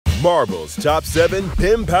Marvel's top 7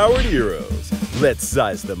 Pym-Powered Heroes. Let's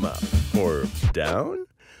size them up. Or down?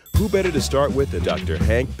 Who better to start with than Dr.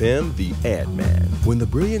 Hank Pym, the Ant-Man? When the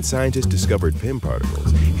brilliant scientist discovered Pym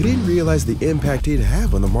particles, he didn't realize the impact he'd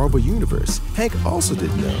have on the Marvel Universe. Hank also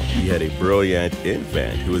didn't know he had a brilliant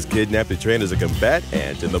infant who was kidnapped to train as a combat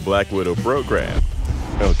ant in the Black Widow program.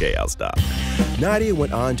 Okay, I'll stop. Nadia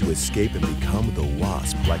went on to escape and become the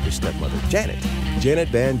Wasp, like her stepmother Janet. Janet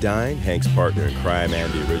Van Dyne, Hank's partner in crime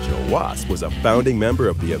and the original Wasp, was a founding member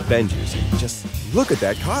of the Avengers. And just look at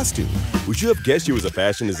that costume. Would you have guessed she was a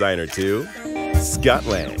fashion designer too? Scott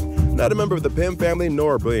Lang. Not a member of the Pym family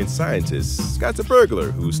nor a brilliant scientist. Scott's a burglar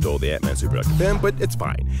who stole the Ant-Man superconductor Pym, but it's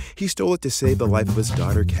fine. He stole it to save the life of his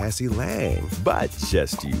daughter Cassie Lang. But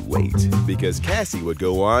just you wait, because Cassie would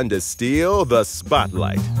go on to steal the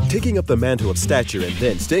spotlight. Taking up the mantle of stature and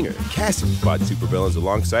then Stinger, Cassie fought supervillains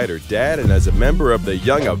alongside her dad and as a member of the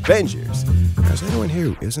Young Avengers. Now, is anyone here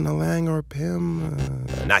who isn't a Lang or a Pym?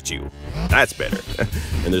 Not you. That's better.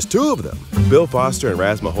 And there's two of them. Bill Foster and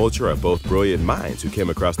Rasma Holcher are both brilliant minds who came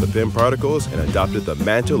across the Pym particles and adopted the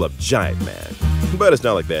mantle of Giant Man. But it's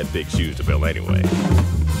not like they had big shoes to fill anyway.